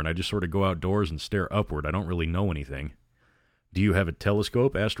quite ignorant. I just sort of go outdoors and stare upward. I don't really know anything. Do you have a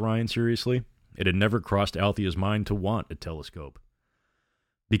telescope? Asked Ryan seriously. It had never crossed Althea's mind to want a telescope.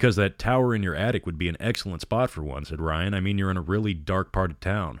 Because that tower in your attic would be an excellent spot for one, said Ryan. I mean, you're in a really dark part of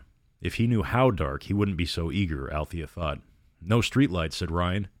town. If he knew how dark, he wouldn't be so eager, Althea thought. No streetlights, said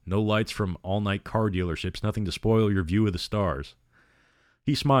Ryan. No lights from all-night car dealerships, nothing to spoil your view of the stars.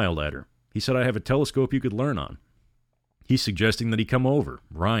 He smiled at her. He said, I have a telescope you could learn on. He's suggesting that he come over.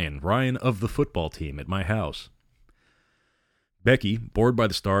 Ryan of the football team, at my house. Becky, bored by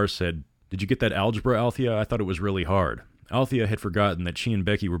the stars, said, Did you get that algebra, Althea? I thought it was really hard. Althea had forgotten that she and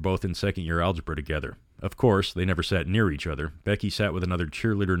Becky were both in second-year algebra together. Of course, they never sat near each other. Becky sat with another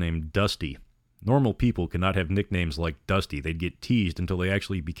cheerleader named Dusty. Normal people could not have nicknames like Dusty. They'd get teased until they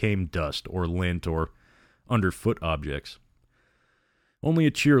actually became dust or lint or underfoot objects. Only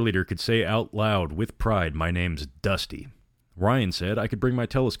a cheerleader could say out loud with pride, My name's Dusty. Ryan said I could bring my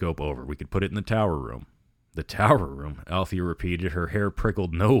telescope over. We could put it in the tower room. The tower room, Althea repeated. Her hair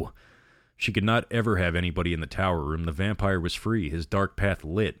prickled. No, she could not ever have anybody in the tower room. The vampire was free, his dark path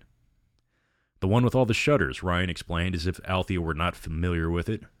lit. The one with all the shutters, Ryan explained, as if Althea were not familiar with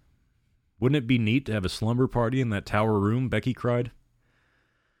it. Wouldn't it be neat to have a slumber party in that tower room? Becky cried.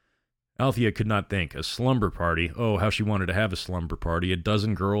 Althea could not think. A slumber party. Oh, how she wanted to have a slumber party.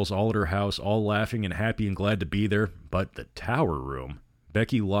 12 girls, all at her house, all laughing and happy and glad to be there. But the tower room.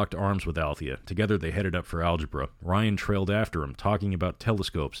 Becky locked arms with Althea. Together they headed up for algebra. Ryan trailed after him, talking about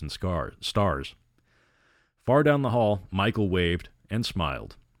telescopes and stars. Far down the hall, Michael waved and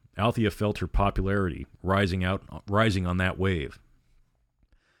smiled. Althea felt her popularity rising on that wave.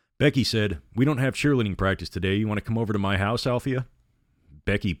 Becky said, We don't have cheerleading practice today. You want to come over to my house, Althea?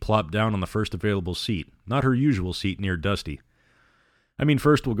 Becky plopped down on the first available seat, not her usual seat near Dusty. I mean,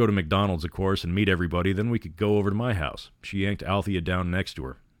 first we'll go to McDonald's, of course, and meet everybody, then we could go over to my house. She yanked Althea down next to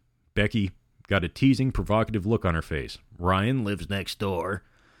her. Becky got a teasing, provocative look on her face. Ryan lives next door,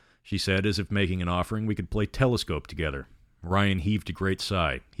 she said, as if making an offering. We could play telescope together. Ryan heaved a great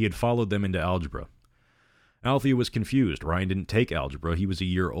sigh. He had followed them into algebra. Althea was confused. Ryan didn't take algebra. He was a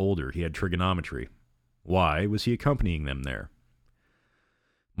year older. He had trigonometry. Why was he accompanying them there?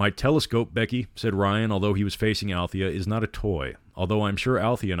 My telescope, Becky, said Ryan, although he was facing Althea, is not a toy. Although I'm sure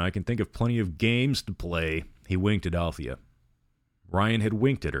Althea and I can think of plenty of games to play. He winked at Althea. Ryan had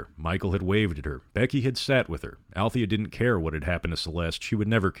winked at her. Michael had waved at her. Becky had sat with her. Althea didn't care what had happened to Celeste. She would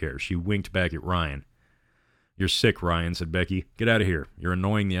never care. She winked back at Ryan. You're sick, Ryan, said Becky. Get out of here. You're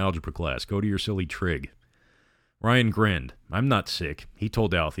annoying the algebra class. Go to your silly trig. Ryan grinned. I'm not sick. He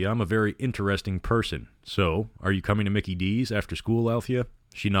told Althea, I'm a very interesting person. So, are you coming to Mickey D's after school, Althea?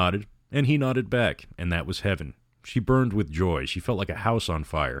 She nodded, and he nodded back, and that was heaven. She burned with joy. She felt like a house on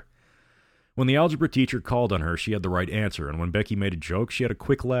fire. When the algebra teacher called on her, she had the right answer, and when Becky made a joke, she had a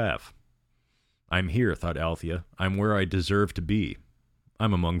quick laugh. I'm here, thought Althea. I'm where I deserve to be.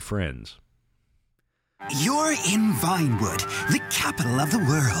 I'm among friends. You're in Vinewood, the capital of the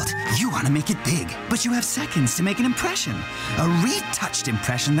world. You want to make it big, but you have seconds to make an impression. A retouched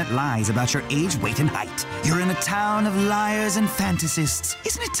impression that lies about your age, weight, and height. You're in a town of liars and fantasists.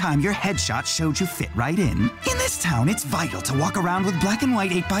 Isn't it time your headshot showed you fit right in? In this town, it's vital to walk around with black and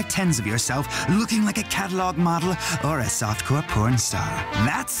white 8x10s of yourself, looking like a catalog model or a softcore porn star.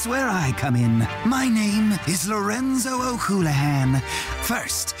 That's where I come in. My name is Lorenzo O'Houlihan.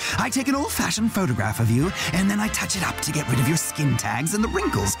 First, I take an old-fashioned photograph of you, and then I touch it up to get rid of your skin tags and the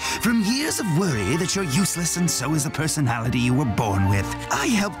wrinkles from years of worry that you're useless and so is the personality you were born with. I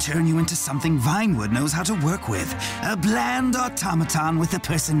help turn you into something Vinewood knows how to work with, a bland automaton with the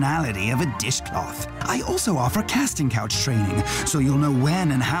personality of a dishcloth. I also offer casting couch training, so you'll know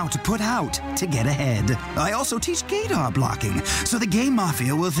when and how to put out to get ahead. I also teach gaydar blocking, so the gay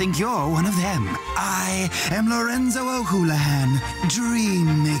mafia will think you're one of them. I am Lorenzo O'Houlihan,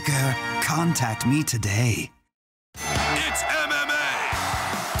 Dream Maker. Contact me today. It's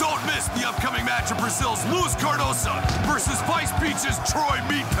MMA! Don't miss the upcoming match of Brazil's Luis Cardoso versus Vice Beach's Troy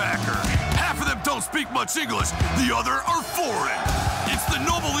Meatpacker. Half of them don't speak much English, the other are foreign. It's the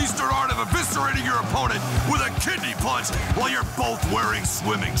noble Eastern art of eviscerating your opponent with a kidney punch while you're both wearing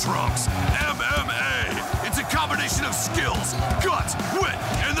swimming trunks. MMA! It's a combination of skills, guts, wit,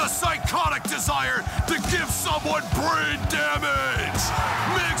 and the psychotic desire to give someone brain damage.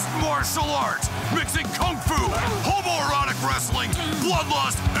 Mixed martial arts, mixing kung fu, homoerotic wrestling,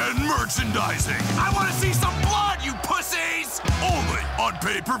 bloodlust, and merchandising. I want to see some blood, you pussies! Only on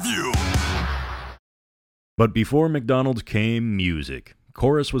pay-per-view. But before McDonald's came music.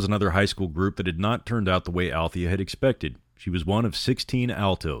 Chorus was another high school group that had not turned out the way Althea had expected. She was one of 16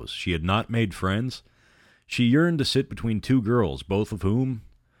 altos. She had not made friends. She yearned to sit between two girls, both of whom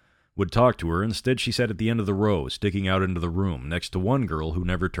would talk to her. Instead, she sat at the end of the row, sticking out into the room, next to one girl who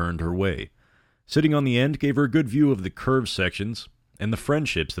never turned her way. Sitting on the end gave her a good view of the curved sections and the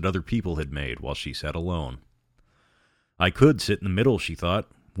friendships that other people had made while she sat alone. I could sit in the middle, she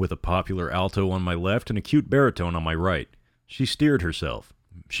thought, with a popular alto on my left and a cute baritone on my right. She steered herself.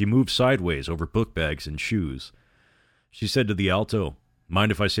 She moved sideways over book bags and shoes. She said to the alto,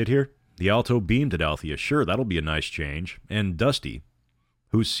 "Mind if I sit here?" The alto beamed at Althea. "Sure, that'll be a nice change." And Dusty,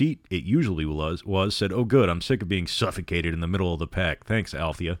 whose seat it usually was, said, "Oh good, I'm sick of being suffocated in the middle of the pack. Thanks,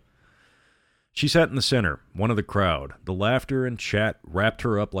 Althea." She sat in the center, one of the crowd. The laughter and chat wrapped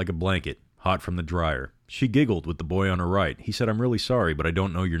her up like a blanket, hot from the dryer. She giggled with the boy on her right. He said, "I'm really sorry, but I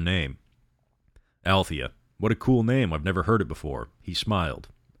don't know your name." "Althea. What a cool name. I've never heard it before." He smiled.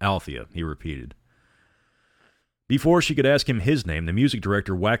 "Althea," he repeated. Before she could ask him his name, the music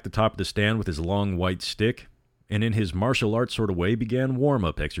director whacked the top of the stand with his long white stick, and in his martial arts sort of way began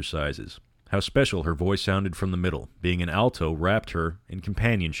warm-up exercises. How special her voice sounded from the middle. Being an alto wrapped her in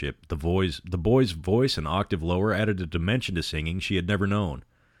companionship. The boy's voice an octave lower added a dimension to singing she had never known.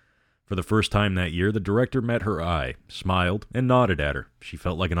 For the first time that year, the director met her eye, smiled, and nodded at her. She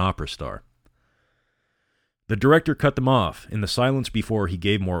felt like an opera star. The director cut them off. In the silence before he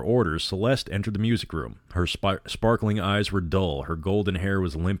gave more orders, Celeste entered the music room. Her sparkling eyes were dull. Her golden hair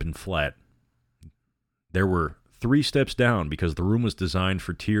was limp and flat. There were 3 steps down because the room was designed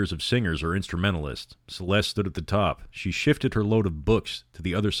for tiers of singers or instrumentalists. Celeste stood at the top. She shifted her load of books to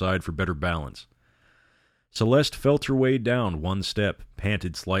the other side for better balance. Celeste felt her way down 1 step,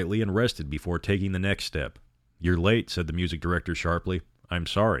 panted slightly, and rested before taking the next step. "You're late," said the music director sharply. "I'm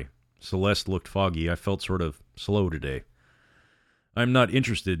sorry." Celeste looked foggy. "I felt sort of slow today." "I'm not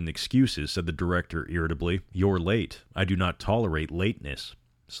interested in excuses," said the director irritably. "You're late. I do not tolerate lateness."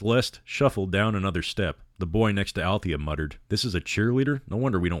 Celeste shuffled down another step. The boy next to Althea muttered, "This is a cheerleader? No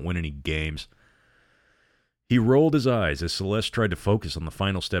wonder we don't win any games." He rolled his eyes as Celeste tried to focus on the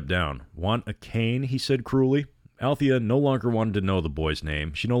final step down. "Want a cane?" he said cruelly. Althea no longer wanted to know the boy's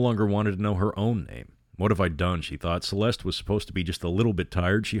name. She no longer wanted to know her own name. What have I done, she thought. Celeste was supposed to be just a little bit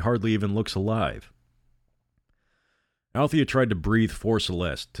tired. She hardly even looks alive. Althea tried to breathe for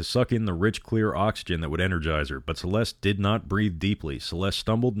Celeste, to suck in the rich, clear oxygen that would energize her, but Celeste did not breathe deeply. Celeste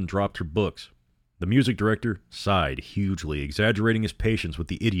stumbled and dropped her books. The music director sighed hugely, exaggerating his patience with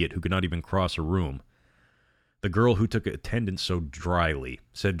the idiot who could not even cross a room. The girl who took attendance said dryly,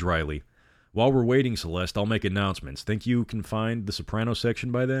 "While we're waiting, Celeste, I'll make announcements. Think you can find the soprano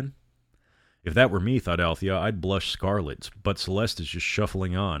section by then?" If that were me, thought Althea, I'd blush scarlet, but Celeste is just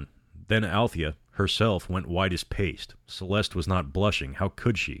shuffling on. Then Althea herself went white as paste. Celeste was not blushing. How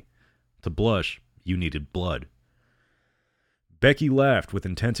could she? To blush, you needed blood. Becky laughed with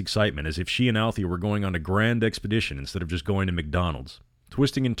intense excitement, as if she and Althea were going on a grand expedition instead of just going to McDonald's.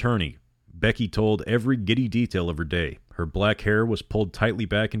 Twisting and turning, Becky told every giddy detail of her day. Her black hair was pulled tightly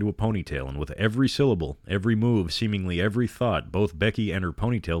back into a ponytail, and with every syllable, every move, seemingly every thought, both Becky and her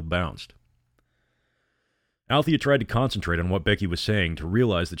ponytail bounced. Althea tried to concentrate on what Becky was saying, to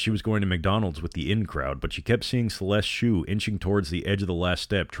realize that she was going to McDonald's with the in-crowd, but she kept seeing Celeste's shoe inching towards the edge of the last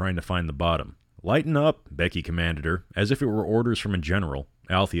step, trying to find the bottom. "Lighten up," Becky commanded her. As if it were orders from a general,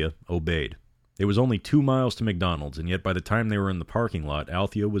 Althea obeyed. It was only 2 miles to McDonald's, and yet by the time they were in the parking lot,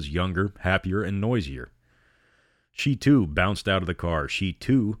 Althea was younger, happier, and noisier. She, too, bounced out of the car. She,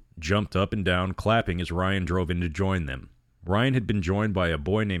 too, jumped up and down, clapping as Ryan drove in to join them. Ryan had been joined by a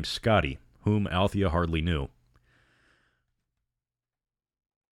boy named Scotty, whom Althea hardly knew.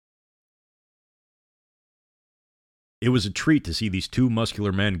 It was a treat to see these two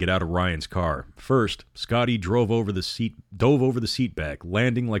muscular men get out of Ryan's car. First, Scotty dove over the seat back,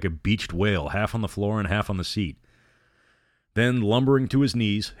 landing like a beached whale, half on the floor and half on the seat. Then, lumbering to his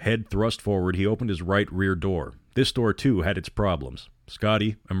knees, head thrust forward, he opened his right rear door. This door, too, had its problems.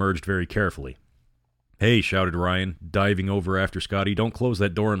 Scotty emerged very carefully. "Hey," shouted Ryan, diving over after Scotty, "don't close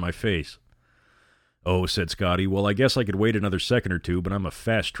that door in my face." "Oh," said Scotty, "well, I guess I could wait another second or two, but I'm a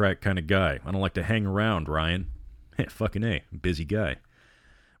fast-track kind of guy. I don't like to hang around, Ryan." Fucking A, busy guy.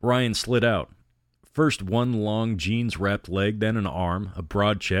 Ryan slid out. First one long jeans-wrapped leg, then an arm, a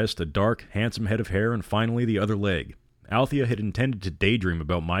broad chest, a dark, handsome head of hair, and finally the other leg. Althea had intended to daydream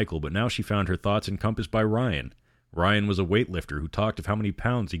about Michael, but now she found her thoughts encompassed by Ryan. Ryan was a weightlifter who talked of how many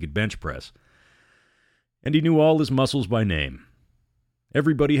pounds he could bench press. And he knew all his muscles by name.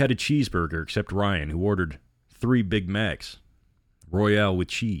 Everybody had a cheeseburger except Ryan, who ordered 3 Big Macs, Royale with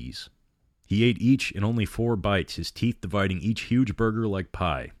cheese. He ate each in only 4 bites, his teeth dividing each huge burger like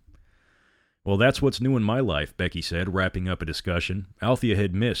pie. "Well, that's what's new in my life," Becky said, wrapping up a discussion. Althea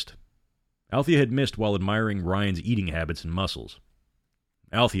had missed while admiring Ryan's eating habits and muscles.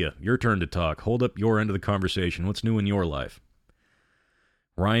 "Althea, your turn to talk. Hold up your end of the conversation. What's new in your life?"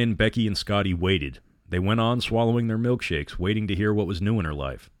 Ryan, Becky, and Scotty waited. They went on swallowing their milkshakes, waiting to hear what was new in her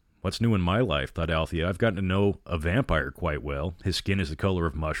life. "What's new in my life?" thought Althea. "I've gotten to know a vampire quite well. His skin is the color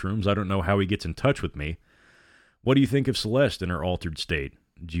of mushrooms. I don't know how he gets in touch with me. What do you think of Celeste in her altered state?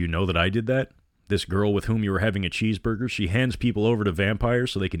 Do you know that I did that? This girl with whom you were having a cheeseburger, she hands people over to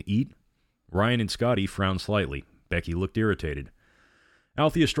vampires so they can eat?" Ryan and Scotty frowned slightly. Becky looked irritated.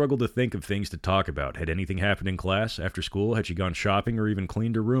 Althea struggled to think of things to talk about. Had anything happened in class, after school? Had she gone shopping or even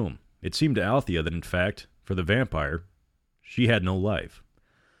cleaned her room? It seemed to Althea that, in fact, for the vampire, she had no life.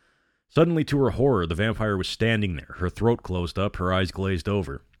 Suddenly, to her horror, the vampire was standing there, her throat closed up, her eyes glazed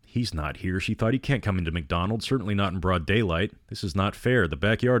over. "He's not here," she thought. "He can't come into McDonald's, certainly not in broad daylight. This is not fair. The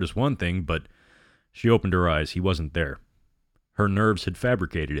backyard is one thing, but—" She opened her eyes. He wasn't there. Her nerves had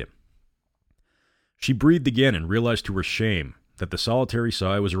fabricated him. She breathed again and realized to her shame that the solitary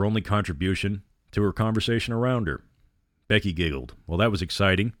sigh was her only contribution to her conversation around her. Becky giggled. "Well, that was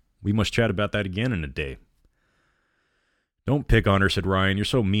exciting. We must chat about that again in a day." "Don't pick on her," said Ryan. "You're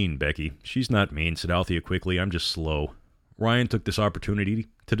so mean, Becky." "She's not mean," said Althea quickly. "I'm just slow." Ryan took this opportunity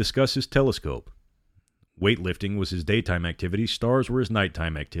to discuss his telescope. Weightlifting was his daytime activity. Stars were his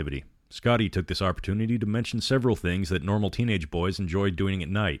nighttime activity. Scotty took this opportunity to mention several things that normal teenage boys enjoyed doing at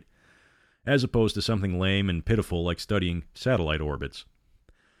night, as opposed to something lame and pitiful like studying satellite orbits.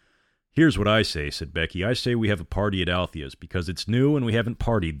 "Here's what I say," said Becky. "I say we have a party at Althea's, because it's new and we haven't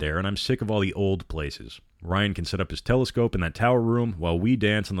partied there, and I'm sick of all the old places. Ryan can set up his telescope in that tower room while we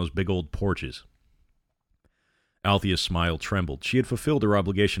dance on those big old porches." Althea's smile trembled. She had fulfilled her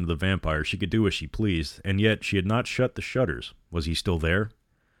obligation to the vampire. She could do as she pleased, and yet she had not shut the shutters. Was he still there?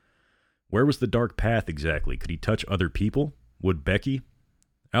 Where was the dark path exactly? Could he touch other people? Would Becky?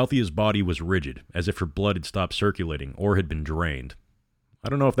 Althea's body was rigid, as if her blood had stopped circulating or had been drained. "I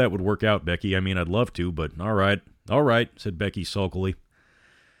don't know if that would work out, Becky. I mean, I'd love to, but all right, said Becky sulkily.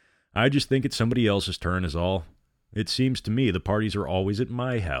 "I just think it's somebody else's turn is all. It seems to me the parties are always at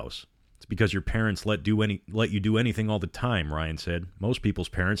my house." "It's because your parents let you do anything all the time," Ryan said. "Most people's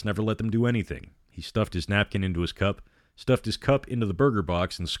parents never let them do anything." He stuffed his napkin into his cup, stuffed his cup into the burger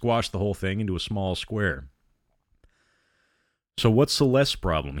box, and squashed the whole thing into a small square. "So what's Celeste's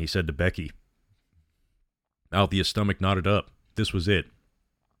problem?" he said to Becky. Althea's stomach knotted up. This was it.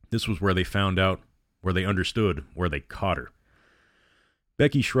 This was where they found out, where they understood, where they caught her.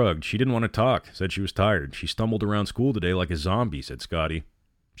 Becky shrugged. She didn't want to talk, said she was tired. "She stumbled around school today like a zombie," said Scotty.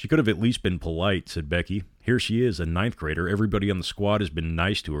 "She could have at least been polite," said Becky. "Here she is, a 9th grader. Everybody on the squad has been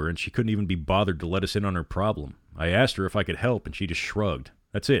nice to her, and she couldn't even be bothered to let us in on her problem. I asked her if I could help, and she just shrugged.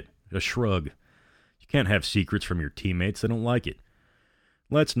 That's it, a shrug. You can't have secrets from your teammates. They don't like it."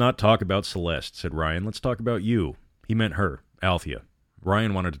 "Let's not talk about Celeste," said Ryan. "Let's talk about you." He meant her, Althea.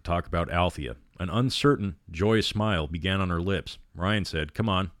 Ryan wanted to talk about Althea. An uncertain, joyous smile began on her lips. Ryan said, "Come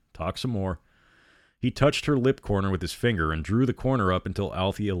on, talk some more." He touched her lip corner with his finger and drew the corner up until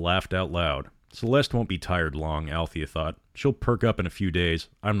Althea laughed out loud. Celeste won't be tired long, Althea thought. She'll perk up in a few days.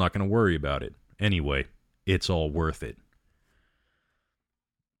 I'm not going to worry about it. Anyway, it's all worth it.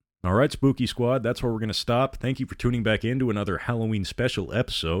 All right, Spooky Squad, that's where we're going to stop. Thank you for tuning back in to another Halloween special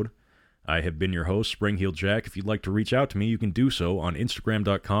episode. I have been your host, Spring-Heeled Jack. If you'd like to reach out to me, you can do so on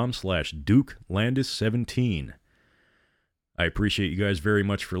Instagram.com/DukeLandis17. I appreciate you guys very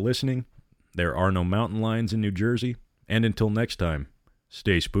much for listening. There are no mountain lions in New Jersey. And until next time,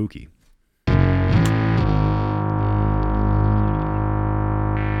 stay spooky.